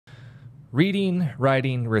Reading,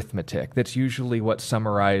 writing, arithmetic. That's usually what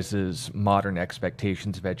summarizes modern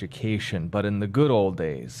expectations of education. But in the good old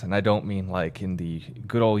days, and I don't mean like in the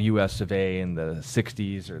good old US of A in the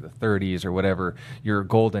 60s or the 30s or whatever your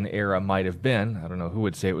golden era might have been. I don't know who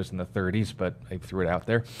would say it was in the 30s, but I threw it out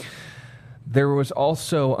there. There was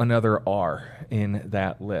also another R in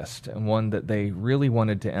that list, and one that they really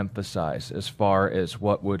wanted to emphasize as far as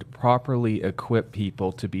what would properly equip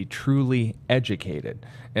people to be truly educated.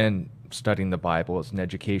 And studying the Bible is an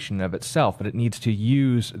education of itself, but it needs to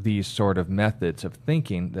use these sort of methods of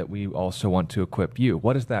thinking that we also want to equip you.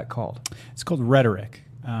 What is that called? It's called rhetoric.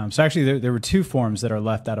 So actually, there were two forms that are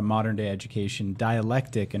left out of modern-day education,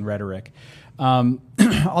 dialectic and rhetoric.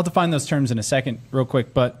 I'll define those terms in a second real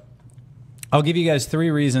quick, but I'll give you guys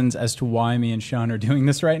 3 reasons as to why me and Sean are doing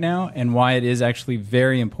this right now and why it is actually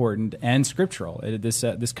very important and scriptural.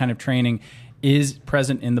 This kind of training is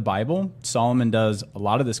present in the Bible. Solomon does a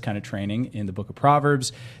lot of this kind of training in the book of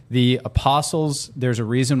Proverbs. The apostles, there's a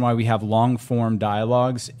reason why we have long-form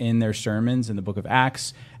dialogues in their sermons in the book of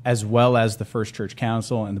Acts, as well as the First Church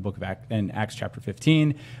Council in the book of Acts chapter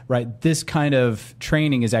 15, right? This kind of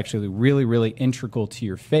training is actually really, really integral to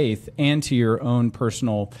your faith and to your own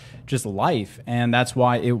personal just life. And that's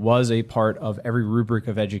why it was a part of every rubric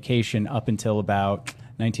of education up until about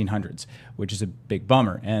 1900s, which is a big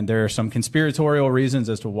bummer. And there are some conspiratorial reasons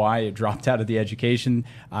as to why it dropped out of the education.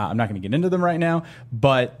 I'm not going to get into them right now,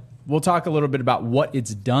 but we'll talk a little bit about what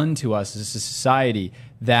it's done to us as a society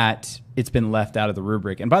that it's been left out of the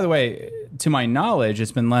rubric. And by the way, to my knowledge,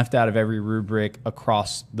 it's been left out of every rubric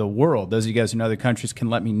across the world. Those of you guys in other countries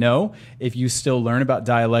can let me know if you still learn about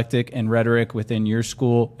dialectic and rhetoric within your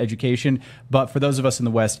school education. But for those of us in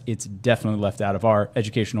the West, it's definitely left out of our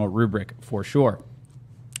educational rubric for sure.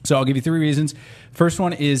 So I'll give you 3 reasons. First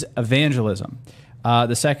one is evangelism.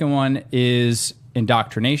 The second one is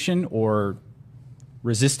indoctrination or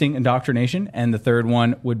resisting indoctrination. And the third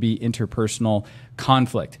one would be interpersonal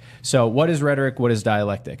conflict. So what is rhetoric? What is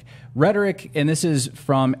dialectic? Rhetoric, and this is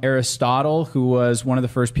from Aristotle, who was one of the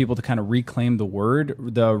first people to kind of reclaim the word.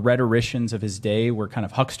 The rhetoricians of his day were kind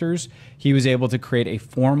of hucksters. He was able to create a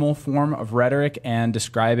formal form of rhetoric and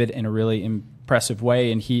describe it in a really impressive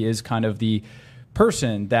way. And he is kind of the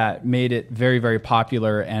person that made it very, very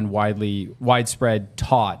popular and widespread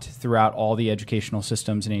taught throughout all the educational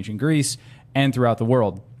systems in ancient Greece and throughout the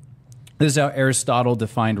world. This is how Aristotle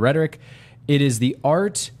defined rhetoric. It is the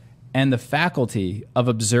art and the faculty of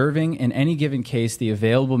observing in any given case the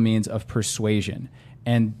available means of persuasion.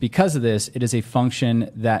 And because of this, it is a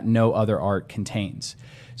function that no other art contains.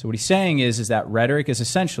 So what he's saying is that rhetoric is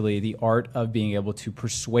essentially the art of being able to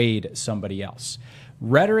persuade somebody else.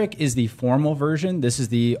 Rhetoric is the formal version. This is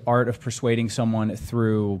the art of persuading someone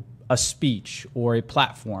through a speech or a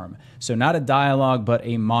platform. So not a dialogue, but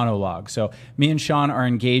a monologue. So me and Sean are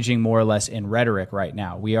engaging more or less in rhetoric right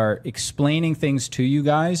now. We are explaining things to you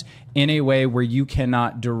guys in a way where you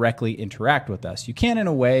cannot directly interact with us. You can in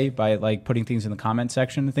a way by like putting things in the comment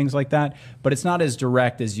section and things like that, but it's not as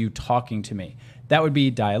direct as you talking to me. That would be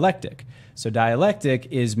dialectic. So dialectic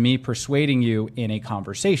is me persuading you in a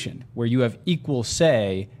conversation where you have equal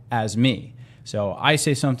say as me. So I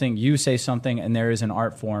say something, you say something, and there is an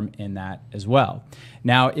art form in that as well.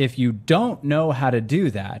 Now, if you don't know how to do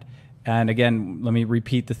that, and again, let me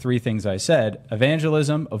repeat the 3 things I said: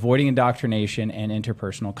 evangelism, avoiding indoctrination, and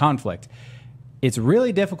interpersonal conflict. It's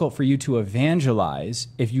really difficult for you to evangelize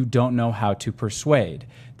if you don't know how to persuade.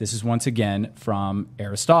 This is once again from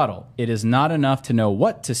Aristotle. It is not enough to know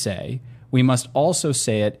what to say. We must also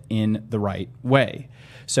say it in the right way.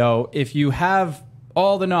 So if you have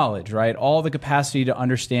all the knowledge, right, all the capacity to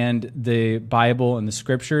understand the Bible and the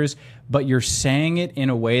scriptures, but you're saying it in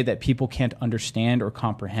a way that people can't understand or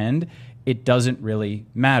comprehend, it doesn't really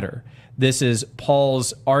matter. This is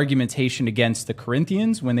Paul's argumentation against the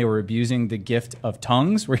Corinthians when they were abusing the gift of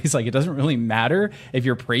tongues, where he's like, it doesn't really matter if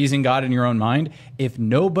you're praising God in your own mind. If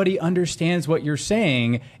nobody understands what you're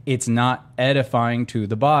saying, it's not edifying to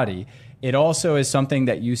the body. It also is something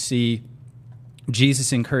that you see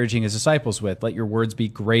Jesus encouraging his disciples with. Let your words be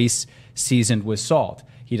grace seasoned with salt.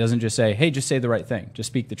 He doesn't just say, hey, just say the right thing. Just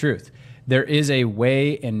speak the truth. There is a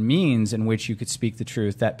way and means in which you could speak the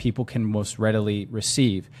truth that people can most readily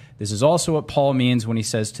receive. This is also what Paul means when he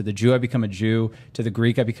says, to the Jew I become a Jew, to the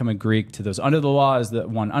Greek I become a Greek, to those under the law as the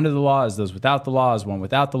one under the law, as those without the law as one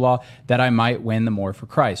without the law, that I might win the more for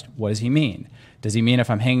Christ. What does he mean? Does he mean if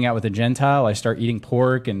I'm hanging out with a Gentile, I start eating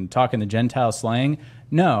pork and talking the Gentile slang?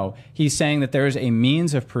 No, he's saying that there is a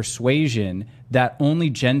means of persuasion that only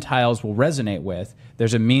Gentiles will resonate with.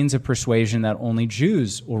 There's a means of persuasion that only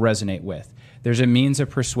Jews will resonate with. There's a means of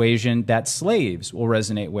persuasion that slaves will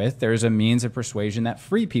resonate with. There's a means of persuasion that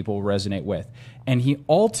free people will resonate with. And he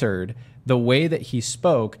altered the way that he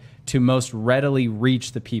spoke to most readily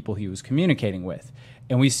reach the people he was communicating with.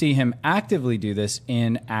 And we see him actively do this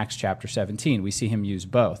in Acts chapter 17. We see him use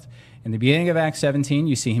both. In the beginning of Acts 17,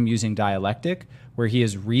 you see him using dialectic, where he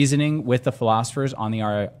is reasoning with the philosophers on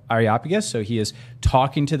the Areopagus. So he is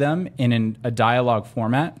talking to them in a dialogue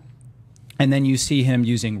format. And then you see him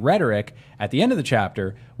using rhetoric at the end of the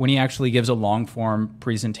chapter when he actually gives a long-form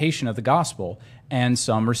presentation of the gospel, and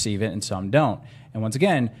some receive it and some don't. And once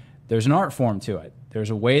again, there's an art form to it. There's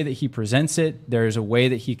a way that he presents it. There's a way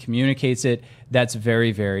that he communicates it that's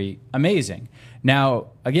very, very amazing. Now,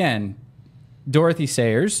 again, Dorothy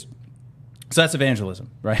Sayers, so that's evangelism,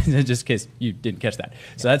 right? Just in case you didn't catch that.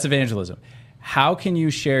 So that's evangelism. How can you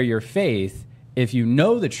share your faith if you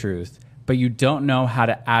know the truth, but you don't know how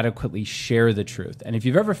to adequately share the truth? And if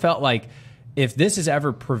you've ever felt like, if this has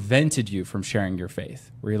ever prevented you from sharing your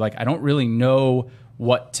faith, where you're like, I don't really know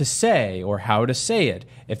what to say or how to say it,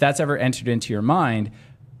 if that's ever entered into your mind,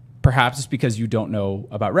 perhaps it's because you don't know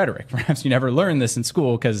about rhetoric. Perhaps you never learned this in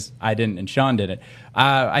school, because I didn't and Sean didn't.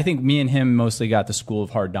 I think me and him mostly got the school of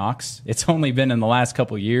hard knocks. It's only been in the last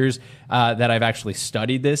couple of years that I've actually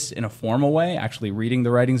studied this in a formal way, actually reading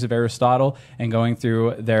the writings of Aristotle and going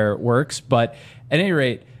through their works. But at any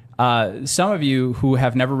rate, some of you who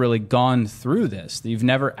have never really gone through this, you've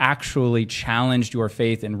never actually challenged your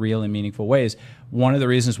faith in real and meaningful ways, one of the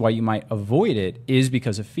reasons why you might avoid it is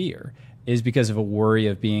because of fear, is because of a worry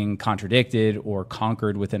of being contradicted or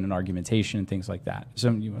conquered within an argumentation and things like that.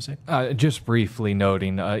 Something you want to say? Just briefly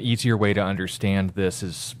noting, easier way to understand this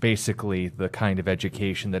is basically the kind of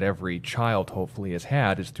education that every child hopefully has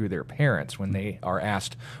had is through their parents when they are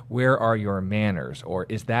asked, where are your manners? Or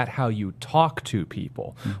is that how you talk to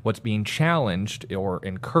people? What's being challenged or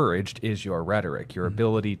encouraged is your rhetoric, your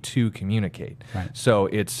ability to communicate. Right. So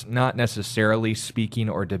it's not necessarily speaking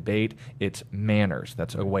or debate, it's manners.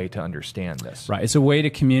 That's a way to understand this. Right. It's a way to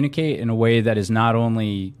communicate in a way that is not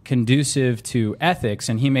only conducive to ethics,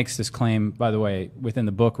 and he makes this claim, by the way, within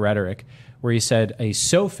the book Rhetoric, where he said a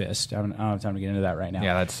sophist, I don't have time to get into that right now.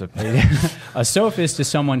 Yeah, that's a sophist is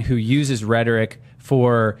someone who uses rhetoric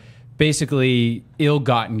for basically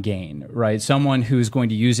ill-gotten gain, right? Someone who's going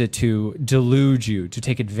to use it to delude you, to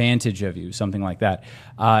take advantage of you, something like that.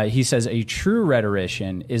 He says a true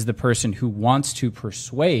rhetorician is the person who wants to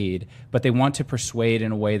persuade, but they want to persuade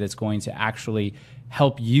in a way that's going to actually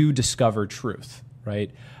help you discover truth, right?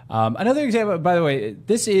 Another example, by the way,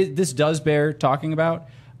 this does bear talking about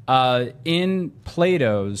in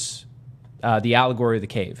Plato's The Allegory of the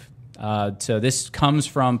Cave. So this comes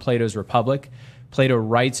from Plato's Republic. Plato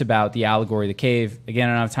writes about the allegory of the cave. Again,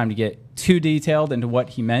 I don't have time to get too detailed into what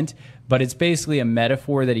he meant, but it's basically a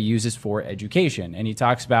metaphor that he uses for education. And he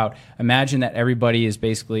talks about, imagine that everybody is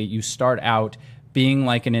basically, you start out being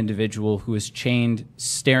like an individual who is chained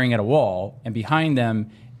staring at a wall, and behind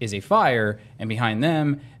them is a fire, and behind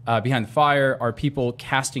them, behind the fire are people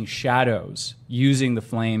casting shadows using the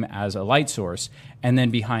flame as a light source. And then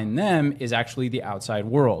behind them is actually the outside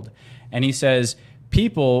world. And he says,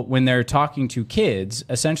 people, when they're talking to kids,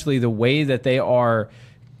 essentially the way that they are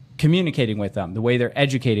communicating with them, the way they're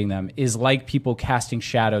educating them, is like people casting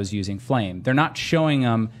shadows using flame. They're not showing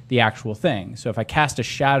them the actual thing. So if I cast a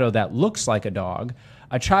shadow that looks like a dog,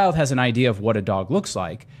 a child has an idea of what a dog looks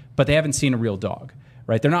like, but they haven't seen a real dog,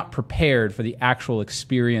 right? They're not prepared for the actual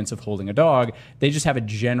experience of holding a dog. They just have a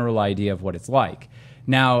general idea of what it's like.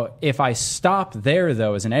 Now, if I stop there,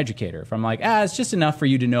 though, as an educator, if I'm like, it's just enough for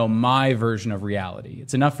you to know my version of reality,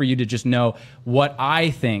 it's enough for you to just know what I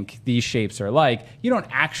think these shapes are like, you don't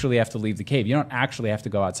actually have to leave the cave. You don't actually have to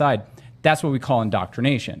go outside. That's what we call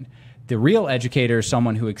indoctrination. The real educator is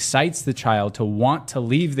someone who excites the child to want to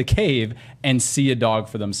leave the cave and see a dog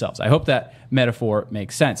for themselves. I hope that metaphor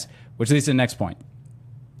makes sense, which leads to the next point.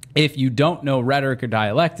 If you don't know rhetoric or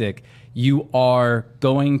dialectic, you are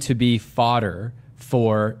going to be fodder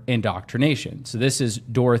for indoctrination. So this is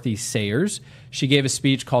Dorothy Sayers. She gave a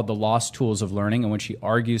speech called The Lost Tools of Learning, in which she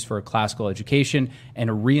argues for a classical education and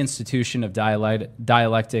a reinstitution of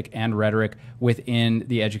dialectic and rhetoric within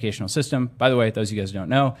the educational system. By the way, those of you guys who don't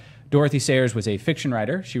know, Dorothy Sayers was a fiction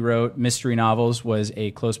writer. She wrote mystery novels, was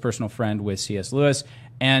a close personal friend with C.S. Lewis,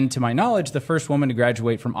 and to my knowledge, the first woman to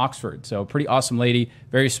graduate from Oxford. So a pretty awesome lady,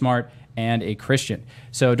 very smart, and a Christian.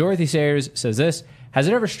 So Dorothy Sayers says this: has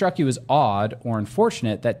it ever struck you as odd or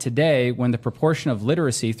unfortunate that today, when the proportion of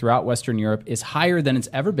literacy throughout Western Europe is higher than it's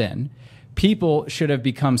ever been, people should have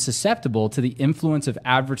become susceptible to the influence of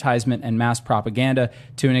advertisement and mass propaganda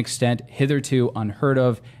to an extent hitherto unheard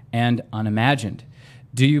of and unimagined?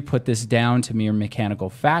 Do you put this down to mere mechanical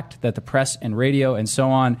fact that the press and radio and so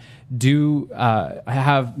on do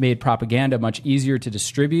have made propaganda much easier to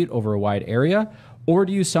distribute over a wide area? Or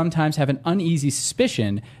do you sometimes have an uneasy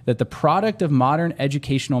suspicion that the product of modern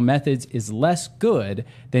educational methods is less good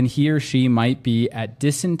than he or she might be at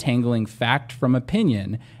disentangling fact from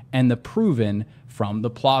opinion and the proven from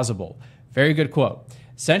the plausible? Very good quote.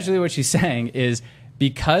 Essentially what she's saying is,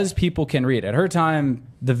 because people can read. At her time,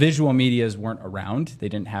 the visual medias weren't around. They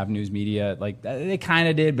didn't have news media. Like, they kind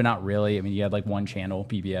of did, but not really. I mean, you had like one channel,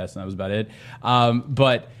 PBS, and that was about it.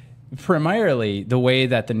 But primarily, the way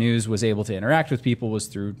that the news was able to interact with people was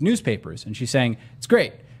through newspapers. And she's saying, it's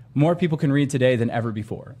great. More people can read today than ever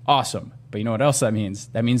before. Awesome. But you know what else that means?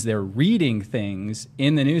 That means they're reading things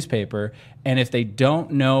in the newspaper, and if they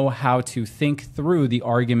don't know how to think through the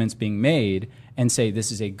arguments being made and say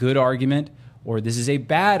this is a good argument or this is a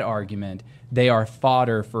bad argument, they are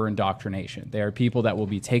fodder for indoctrination. They are people that will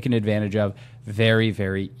be taken advantage of very,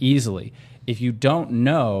 very easily. If you don't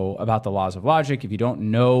know about the laws of logic, if you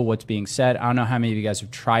don't know what's being said, I don't know how many of you guys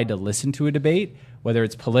have tried to listen to a debate, whether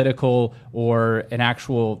it's political or an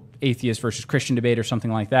actual atheist versus Christian debate or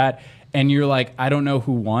something like that, and you're like, I don't know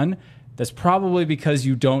who won. That's probably because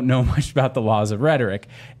you don't know much about the laws of rhetoric.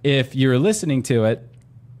 If you're listening to it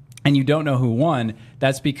and you don't know who won,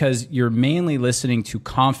 that's because you're mainly listening to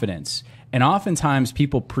confidence. And oftentimes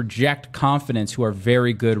people project confidence who are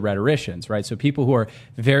very good rhetoricians, right? So people who are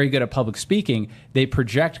very good at public speaking, they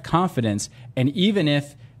project confidence. And even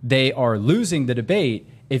if they are losing the debate,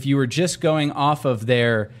 if you were just going off of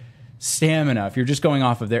their stamina, if you're just going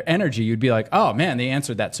off of their energy, you'd be like, oh man, they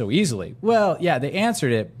answered that so easily. Well, yeah, they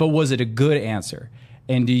answered it, but was it a good answer?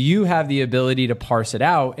 And do you have the ability to parse it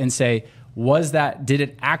out and say, did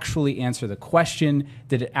it actually answer the question?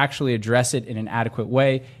 Did it actually address it in an adequate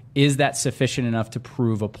way? Is that sufficient enough to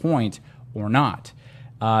prove a point or not?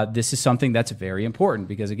 This is something that's very important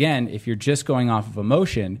because, again, if you're just going off of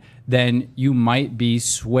emotion, then you might be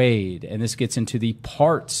swayed. And this gets into the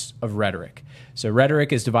parts of rhetoric. So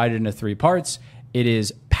rhetoric is divided into three parts. It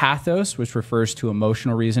is pathos, which refers to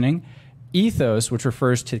emotional reasoning. Ethos, which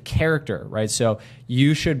refers to character, right? So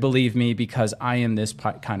you should believe me because I am this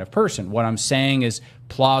kind of person. What I'm saying is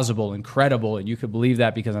plausible and credible, and you could believe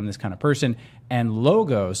that because I'm this kind of person. And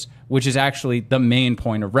logos, which is actually the main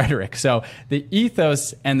point of rhetoric. So the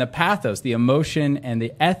ethos and the pathos, the emotion and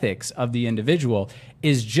the ethics of the individual,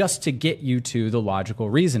 is just to get you to the logical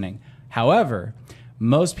reasoning. However,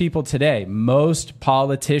 most people today, most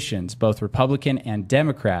politicians, both Republican and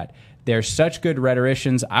Democrat, they're such good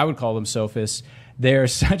rhetoricians, I would call them sophists, they're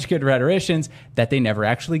such good rhetoricians that they never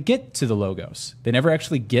actually get to the logos. They never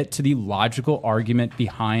actually get to the logical argument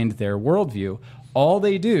behind their worldview. All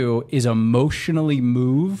they do is emotionally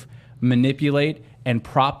move, manipulate, and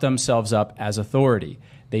prop themselves up as authority.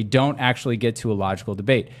 They don't actually get to a logical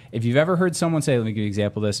debate. If you've ever heard someone say, let me give you an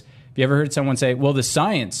example of this. If you ever heard someone say, well, the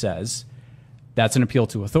science says, that's an appeal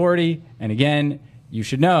to authority. And again, you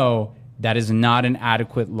should know that is not an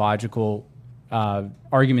adequate logical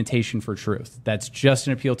argumentation for truth. That's just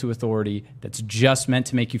an appeal to authority. That's just meant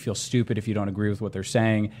to make you feel stupid if you don't agree with what they're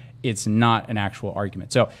saying. It's not an actual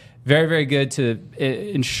argument. So very, very good to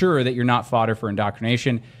ensure that you're not fodder for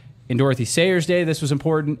indoctrination. In Dorothy Sayers' day, this was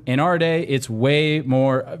important. In our day, it's way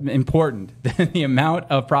more important. The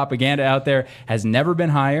amount of propaganda out there has never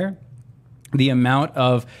been higher. The amount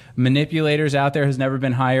of manipulators out there has never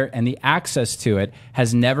been higher, and the access to it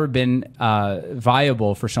has never been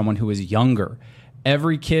viable for someone who is younger.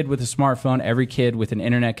 Every kid with a smartphone, every kid with an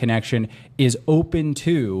internet connection is open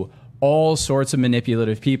to all sorts of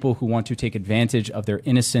manipulative people who want to take advantage of their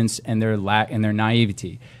innocence and their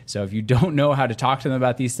naivety. So if you don't know how to talk to them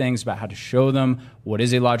about these things, about how to show them what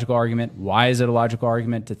is a logical argument, why is it a logical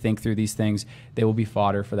argument, to think through these things, they will be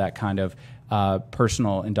fodder for that kind of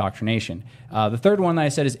personal indoctrination. The third one that I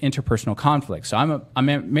said is interpersonal conflict. So I'm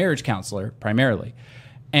a marriage counselor primarily.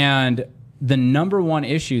 And the number one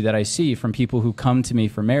issue that I see from people who come to me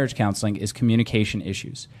for marriage counseling is communication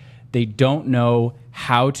issues. They don't know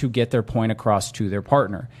how to get their point across to their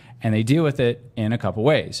partner. And they deal with it in a couple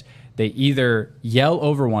ways. They either yell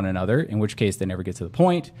over one another, in which case they never get to the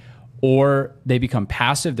point, or they become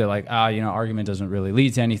passive. They're like, argument doesn't really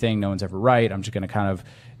lead to anything. No one's ever right. I'm just going to kind of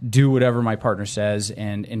do whatever my partner says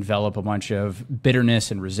and envelop a bunch of bitterness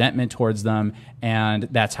and resentment towards them. And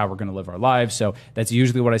that's how we're going to live our lives. So that's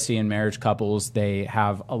usually what I see in marriage couples. They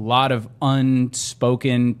have a lot of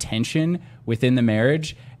unspoken tension within the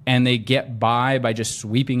marriage, and they get by just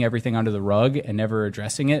sweeping everything under the rug and never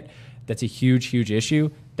addressing it. That's a huge, huge issue.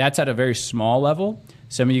 That's at a very small level.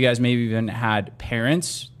 Some of you guys maybe even had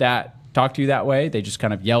parents that talk to you that way. They just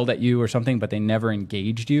kind of yelled at you or something, but they never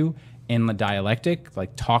engaged you in the dialectic,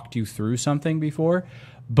 like talked you through something before.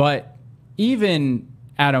 But even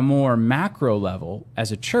at a more macro level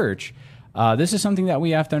as a church, this is something that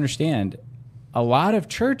we have to understand. A lot of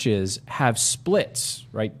churches have splits,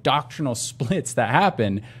 right? Doctrinal splits that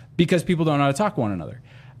happen because people don't know how to talk to one another.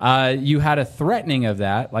 You had a threatening of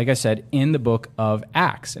that, like I said, in the book of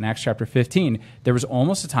Acts. In Acts chapter 15, there was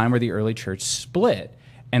almost a time where the early church split.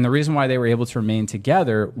 And the reason why they were able to remain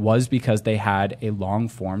together was because they had a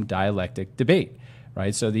long-form dialectic debate,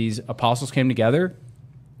 right? So these apostles came together,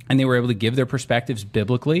 and they were able to give their perspectives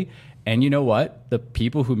biblically. And you know what? The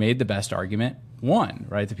people who made the best argument won,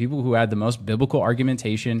 right? The people who had the most biblical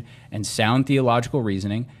argumentation and sound theological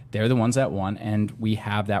reasoning, they're the ones that won, and we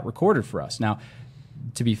have that recorded for us. Now,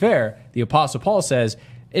 to be fair, the Apostle Paul says,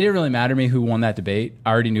 it didn't really matter to me who won that debate.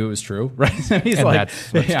 I already knew it was true, right? So he's and like,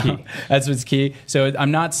 that's what's key. That's what's key. So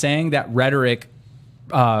I'm not saying that rhetoric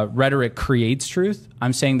creates truth.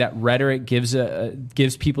 I'm saying that rhetoric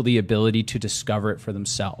gives people the ability to discover it for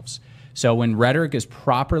themselves. So when rhetoric is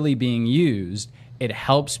properly being used, it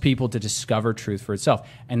helps people to discover truth for itself.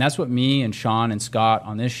 And that's what me and Sean and Scott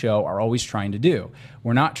on this show are always trying to do.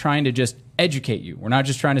 We're not trying to just educate you. We're not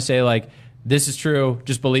just trying to say, like, this is true,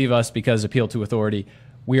 just believe us because appeal to authority.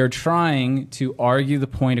 We are trying to argue the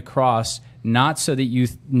point across, not so that you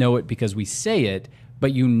know it because we say it,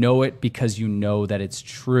 but you know it because you know that it's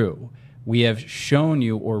true. We have shown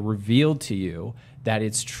you or revealed to you that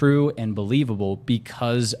it's true and believable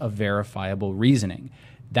because of verifiable reasoning.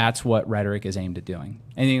 That's what rhetoric is aimed at doing.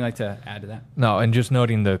 Anything you'd like to add to that? No, and just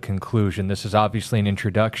noting the conclusion, this is obviously an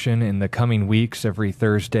introduction. In the coming weeks, every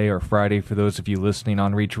Thursday or Friday, for those of you listening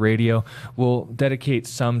on Reach Radio, we'll dedicate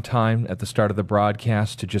some time at the start of the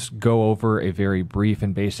broadcast to just go over a very brief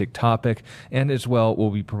and basic topic. And as well, we'll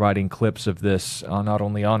be providing clips of this not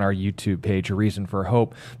only on our YouTube page, A Reason for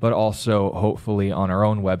Hope, but also hopefully on our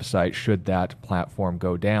own website, should that platform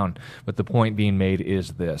go down. But the point being made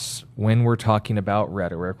is this. When we're talking about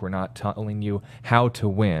rhetoric, we're not telling you how to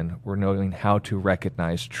win. We're knowing how to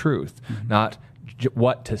recognize truth, not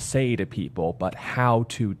what to say to people, but how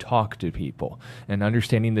to talk to people. And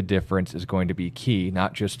understanding the difference is going to be key,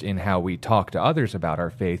 not just in how we talk to others about our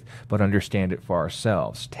faith, but understand it for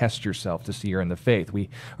ourselves. Test yourself to see you're in the faith. We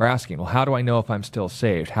are asking, well, how do I know if I'm still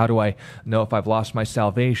saved? How do I know if I've lost my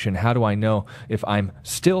salvation? How do I know if I'm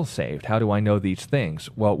still saved? How do I know these things?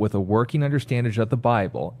 Well, with a working understanding of the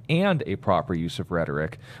Bible and a proper use of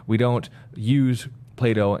rhetoric, we don't use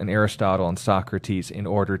Plato and Aristotle and Socrates in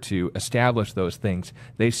order to establish those things.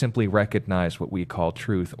 They simply recognize what we call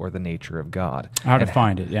truth or the nature of God. How to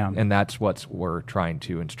find it, yeah. And that's what we're trying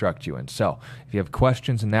to instruct you in. So if you have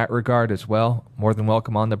questions in that regard as well, more than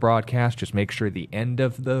welcome on the broadcast. Just make sure the end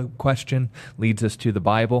of the question leads us to the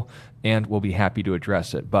Bible, and we'll be happy to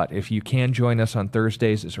address it. But if you can join us on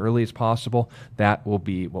Thursdays as early as possible, that will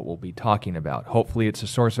be what we'll be talking about. Hopefully it's a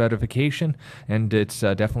source of edification, and it's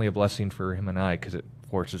definitely a blessing for him and I, because it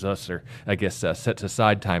forces us, or I guess sets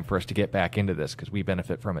aside time for us to get back into this, because we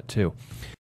benefit from it too.